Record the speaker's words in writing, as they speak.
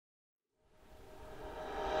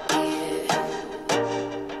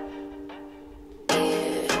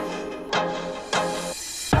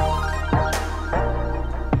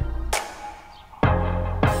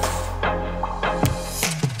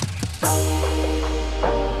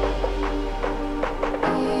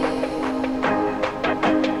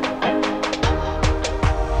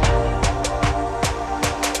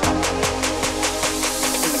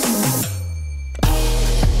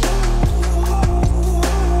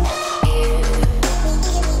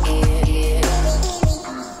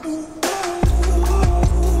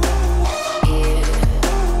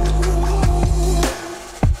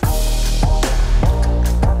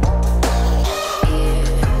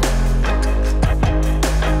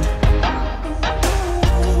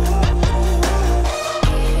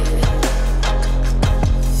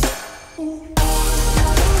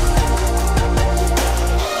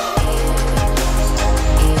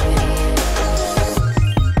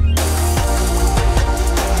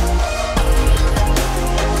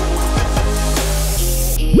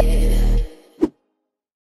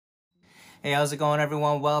Hey, how's it going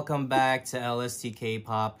everyone? Welcome back to LST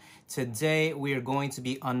K-Pop. Today we are going to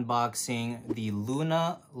be unboxing the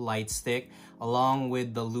LOONA light stick along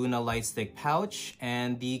with the LOONA light stick pouch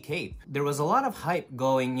and the cape. There was a lot of hype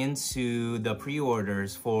going into the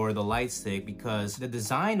pre-orders for the light stick because the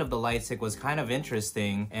design of the light stick was kind of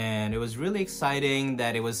interesting and it was really exciting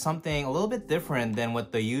that it was something a little bit different than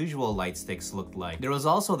what the usual light sticks looked like. There was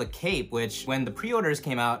also the cape, which when the pre-orders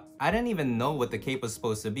came out, I didn't even know what the cape was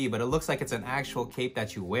supposed to be, but it looks like it's an actual cape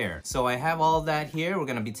that you wear. So I have all of that here. We're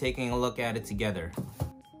gonna be taking a look at it together.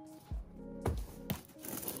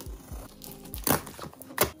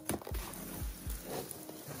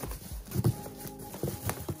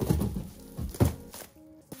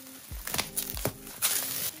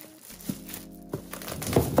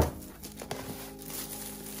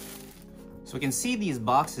 So we can see these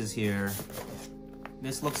boxes here.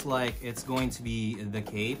 This looks like it's going to be the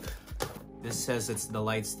cape. This says it's the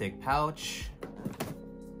light stick pouch.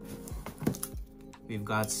 We've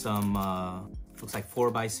got some, looks like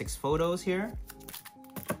 4x6 photos here.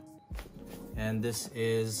 And this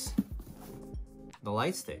is the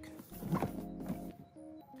light stick.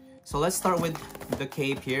 So let's start with the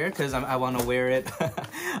cape here because I want to wear it.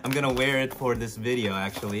 I'm gonna wear it for this video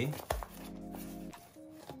actually.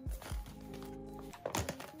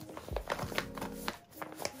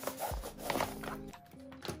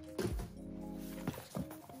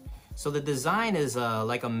 So the design is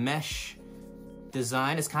like a mesh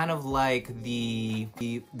design. It's kind of like the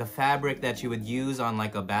fabric that you would use on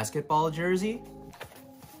like a basketball jersey.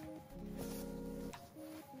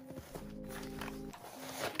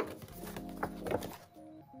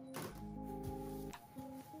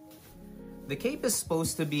 The cape is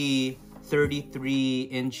supposed to be 33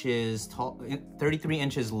 inches tall, 33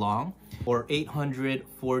 inches long, or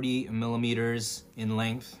 840 millimeters in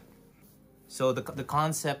length. So the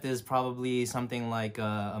concept is probably something like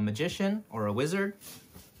a magician or a wizard.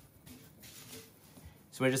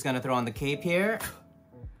 So we're just gonna throw on the cape here.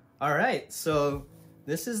 All right, so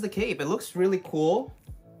this is the cape. It looks really cool.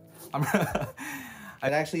 It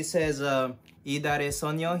actually says Idare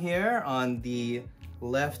Sonyo here on the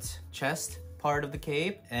left chest part of the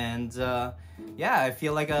cape. And yeah, I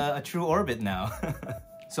feel like a true orbit now.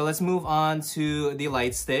 So let's move on to the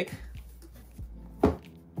light stick.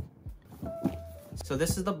 So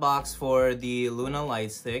this is the box for the LOONA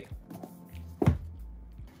light stick.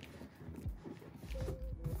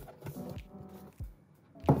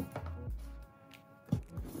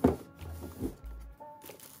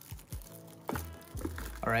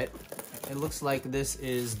 All right, it looks like this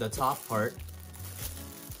is the top part.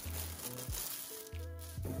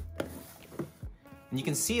 And you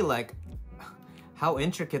can see like how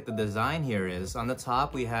intricate the design here is. On the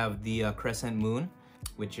top we have the crescent moon,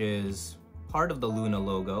 which is part of the LOONA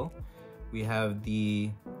logo. We have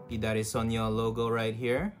the Idare Sonyo logo right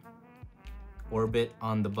here. Orbit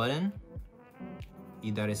on the button.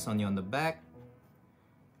 Idare Sonyo on the back.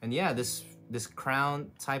 And yeah, this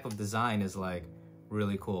crown type of design is like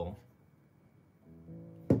really cool.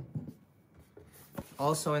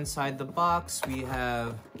 Also inside the box we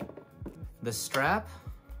have the strap.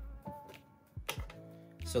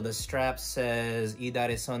 So the strap says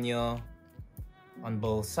Idare Sonyo on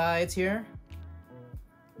both sides here.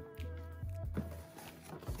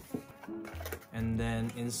 And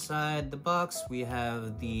then inside the box we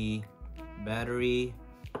have the battery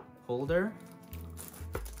holder.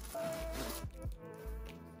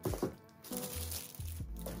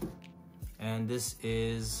 And this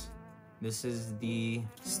is the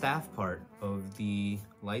staff part of the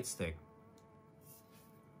light stick.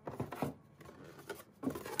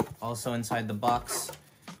 Also inside the box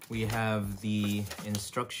we have the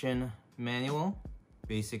instruction manual.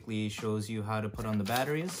 Basically shows you how to put on the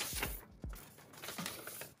batteries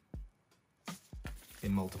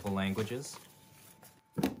in multiple languages.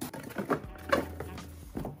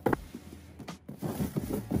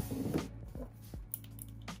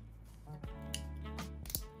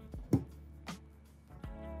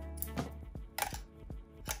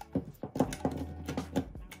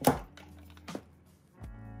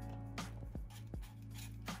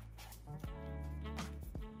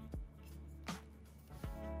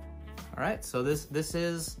 All right, so this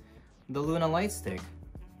is the LOONA light stick.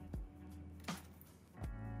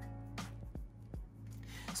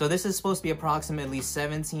 So this is supposed to be approximately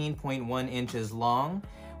 17.1 inches long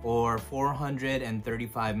or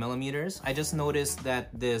 435 millimeters. I just noticed that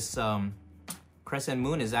this crescent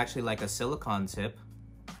moon is actually like a silicone tip.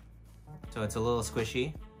 So it's a little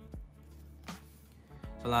squishy.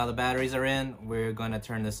 So now the batteries are in, we're gonna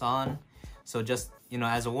turn this on. So just, you know,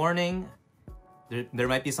 as a warning, There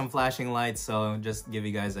might be some flashing lights, so just give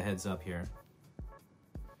you guys a heads up here.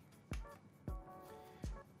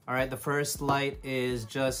 All right, the first light is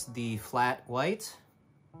just the flat white.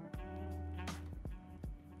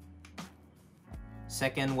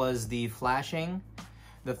 Second was the flashing.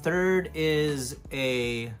 The third is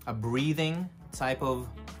a breathing type of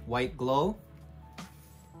white glow.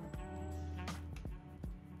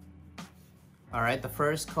 All right, the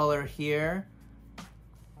first color here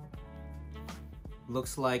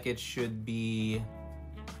looks like it should be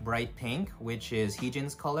bright pink, which is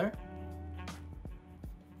HeeJin's color.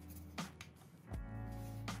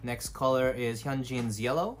 Next color is HyunJin's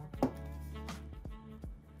yellow.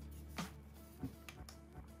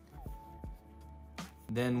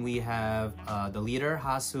 Then we have the leader,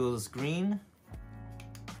 HaSeul's green.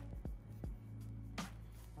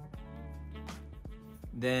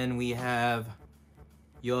 Then we have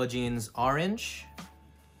YeoJin's orange.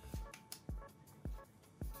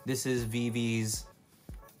 This is ViVi's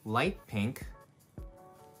light pink.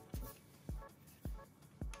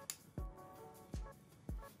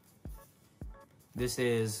 This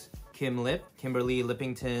is Kimberly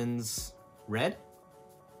Lippington's red.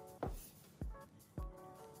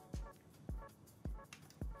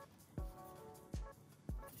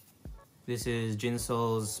 This is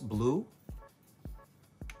JinSoul's blue.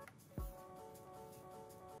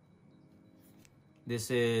 This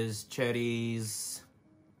is Choerry's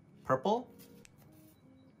purple.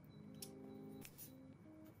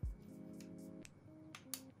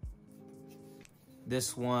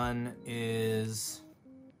 This one is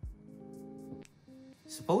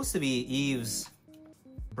supposed to be Yves'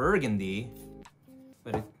 burgundy,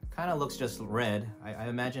 but it kind of looks just red. I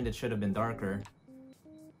imagined it should have been darker.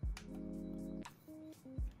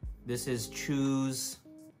 This is Chuu's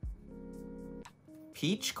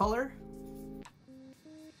peach color.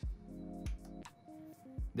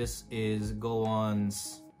 This is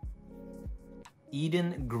Go-on's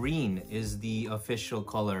Eden green is the official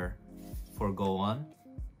color for Go-on.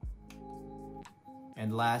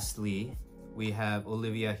 And lastly, we have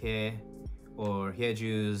Olivia Hye or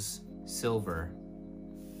Hyeju's silver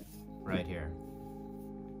right here.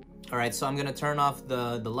 All right, so I'm gonna turn off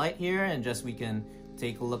the light here and just we can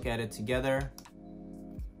take a look at it together.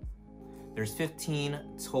 There's 15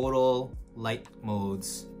 total light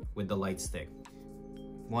modes with the light stick.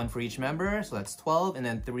 One for each member, so that's 12, and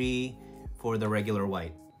then 3 for the regular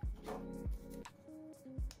white.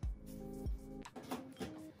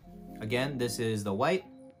 Again, this is the white,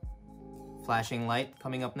 flashing light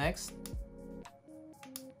coming up next.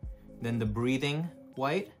 Then the breathing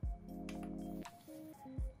white.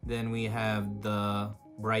 Then we have the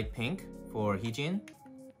bright pink for HeeJin.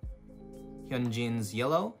 HyunJin's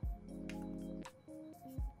yellow.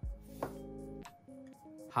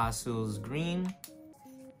 HaSeul's green.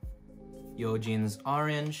 YeoJin's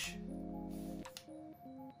orange.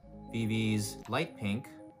 ViVi's light pink.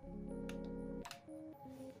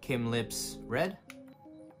 Kim Lip's red.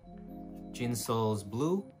 JinSoul's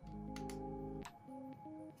blue.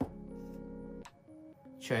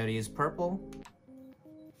 Choerry's purple.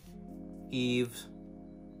 Yves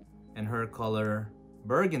and her color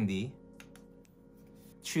burgundy.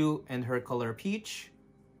 Chuu and her color peach.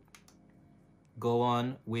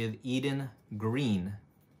 Go-on with Eden green.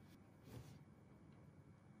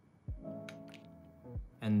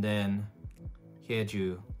 And then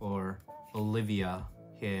Hyeju or Olivia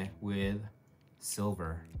Hye with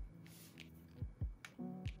silver.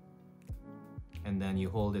 And then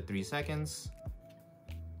you hold it 3 seconds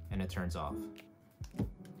and it turns off.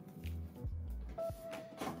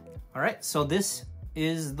 All right, so this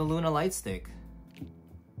is the LOONA light stick.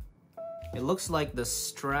 It looks like the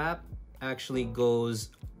strap actually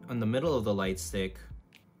goes on the middle of the light stick.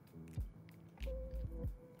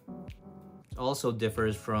 It also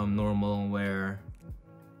differs from normal where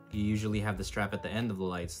you usually have the strap at the end of the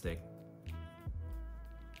light stick.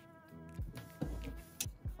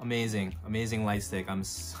 Amazing, amazing light stick.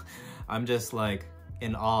 I'm just like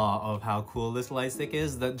in awe of how cool this light stick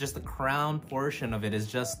is. Just the crown portion of it is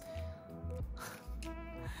just,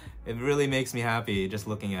 it really makes me happy just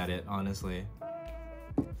looking at it, honestly.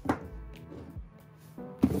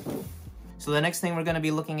 So the next thing we're gonna be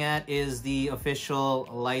looking at is the official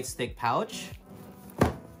light stick pouch.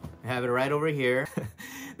 I have it right over here.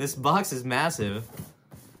 This box is massive.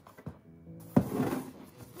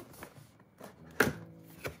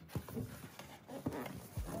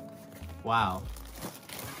 Wow.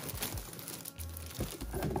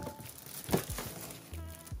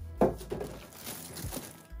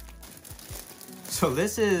 So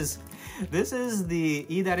this is This is the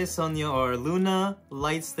Idare Sonyo or LOONA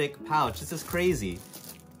light stick pouch. This is crazy.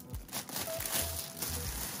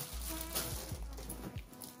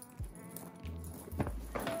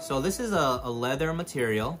 So this is a leather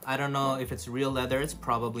material. I don't know if it's real leather. It's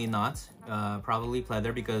probably not. Probably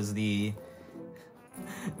pleather because the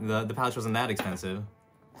pouch wasn't that expensive.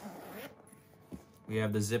 We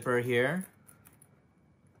have the zipper here.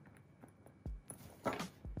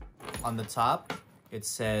 On the top, it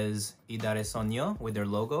says Idare Sonyo with their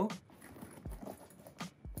logo.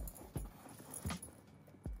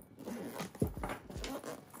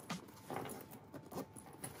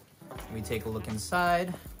 We take a look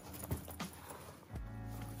inside.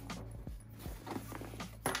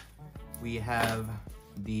 We have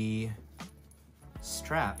the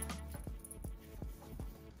strap.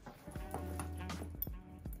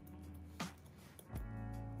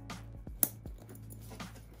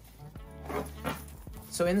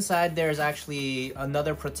 So inside there's actually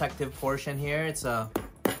another protective portion here. It's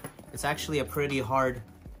actually a pretty hard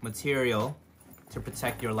material to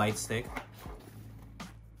protect your light stick.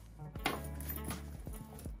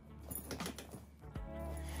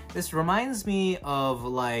 This reminds me of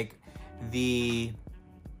like the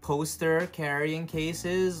poster carrying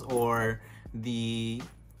cases or the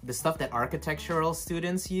stuff that architectural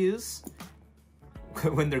students use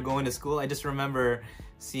when they're going to school. I just remember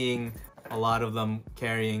seeing a lot of them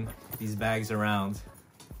carrying these bags around.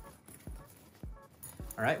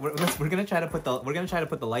 All right, we're gonna try to put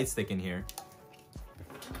the light stick in here.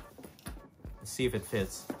 Let's see if it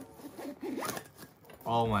fits.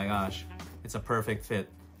 Oh my gosh, it's a perfect fit.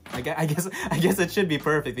 I guess it should be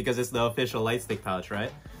perfect because it's the official light stick pouch,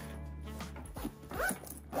 right?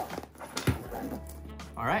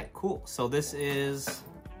 All right, cool. So this is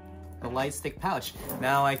the light stick pouch.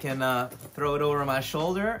 Now I can throw it over my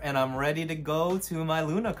shoulder and I'm ready to go to my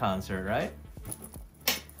LOONA concert, right?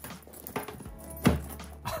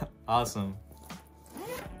 Awesome.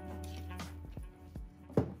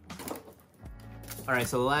 All right,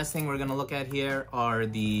 so the last thing we're gonna look at here are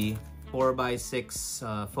the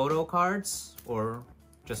 4x6 photo cards, or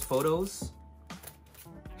just photos.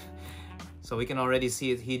 So we can already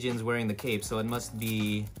see HeeJin's wearing the cape, so it must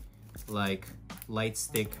be like light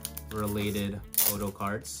stick related photo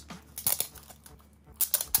cards.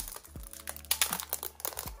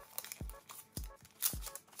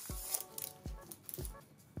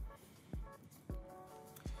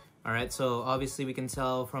 All right, so obviously we can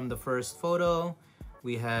tell from the first photo,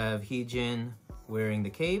 we have HeeJin wearing the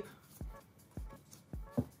cape.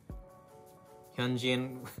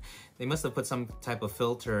 HyunJin, they must have put some type of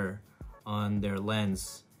filter on their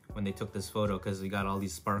lens when they took this photo because we got all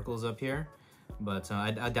these sparkles up here. But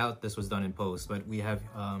I doubt this was done in post. But we have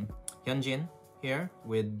HyunJin here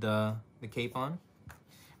with the cape on.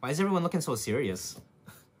 Why is everyone looking so serious?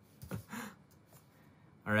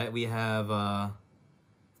 All right, we have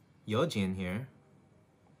YeoJin here.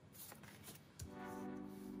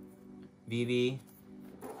 ViVi.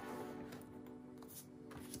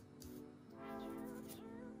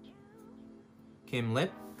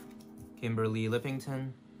 Kimberly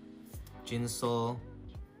Lippington, JinSoul,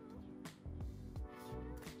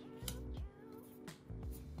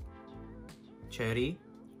 Choerry,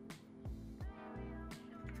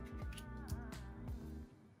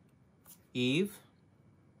 Yves,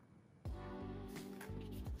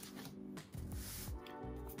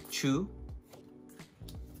 Chuu,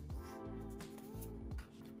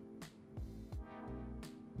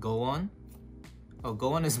 Gowon. Oh,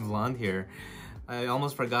 Gowon is blonde here. I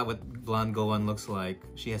almost forgot what blonde Gowon looks like.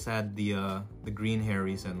 She has had the green hair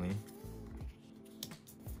recently.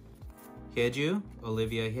 Hyeju,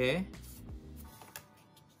 Olivia Hye.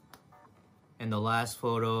 And the last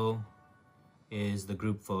photo is the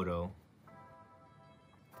group photo.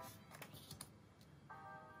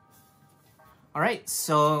 Alright,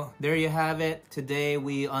 so there you have it. Today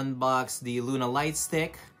we unboxed the LOONA light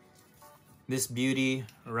stick. This beauty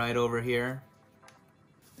right over here,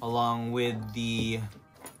 along with the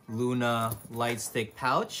LOONA light stick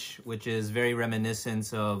pouch, which is very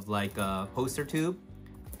reminiscent of like a poster tube.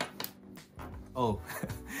 Oh,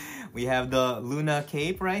 we have the LOONA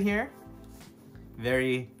cape right here.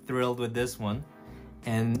 Very thrilled with this one.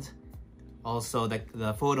 And also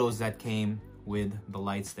the photos that came with the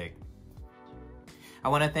light stick. I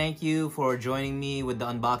want to thank you for joining me with the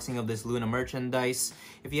unboxing of this LOONA merchandise.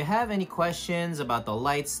 If you have any questions about the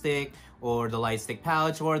light stick or the light stick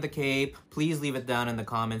pouch or the cape, please leave it down in the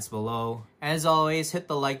comments below. As always, hit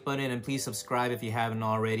the like button and please subscribe if you haven't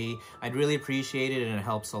already. I'd really appreciate it and it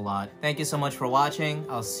helps a lot. Thank you so much for watching.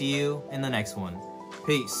 I'll see you in the next one.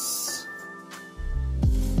 Peace.